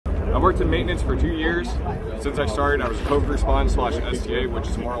worked in maintenance for 2 years. Since I started, I was a coworker / STA, which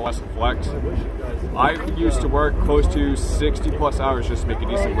is more or less a flex. I used to work close to 60 plus hours just to make a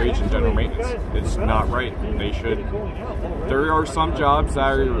decent wage in general maintenance. It's not right. They should. There are some jobs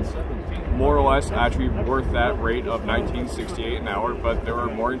that are more or less actually worth that rate of $19.68 an hour, but there are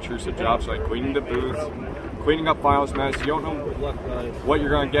more intrusive jobs like cleaning the booth, cleaning up files mess. You don't know what you're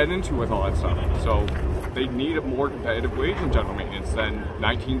going to get into with all that stuff. So they need a more competitive wage in general maintenance than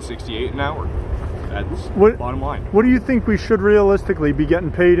 $19.68 an hour. That's the bottom line. What do you think we should realistically be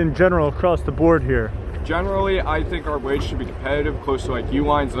getting paid in general across the board here? Generally, I think our wage should be competitive, close to like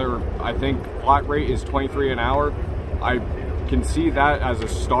U-Lines. I think flat rate is $23 an hour. I can see that as a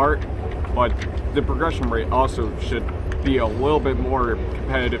start, but the progression rate also should be a little bit more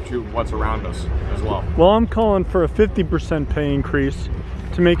competitive to what's around us as well. Well, I'm calling for a 50% pay increase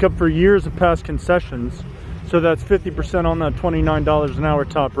to make up for years of past concessions. So that's 50% on that $29 an hour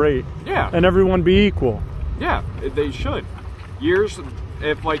top rate. Yeah. And everyone be equal. Yeah, they should. Years,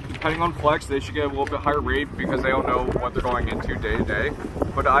 if like depending on flex, they should get a little bit higher rate because they don't know what they're going into day to day.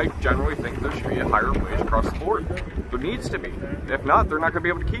 But I generally think there should be a higher wage across the board. There needs to be. If not, they're not going to be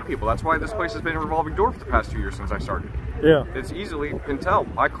able to keep people. That's why this place has been a revolving door for the past 2 years since I started. Yeah. It's easily, you can tell.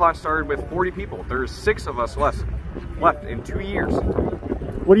 My class started with 40 people. There's 6 of us left in 2 years.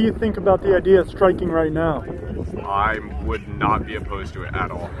 What do you think about the idea of striking right now? I would not be opposed to it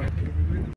at all.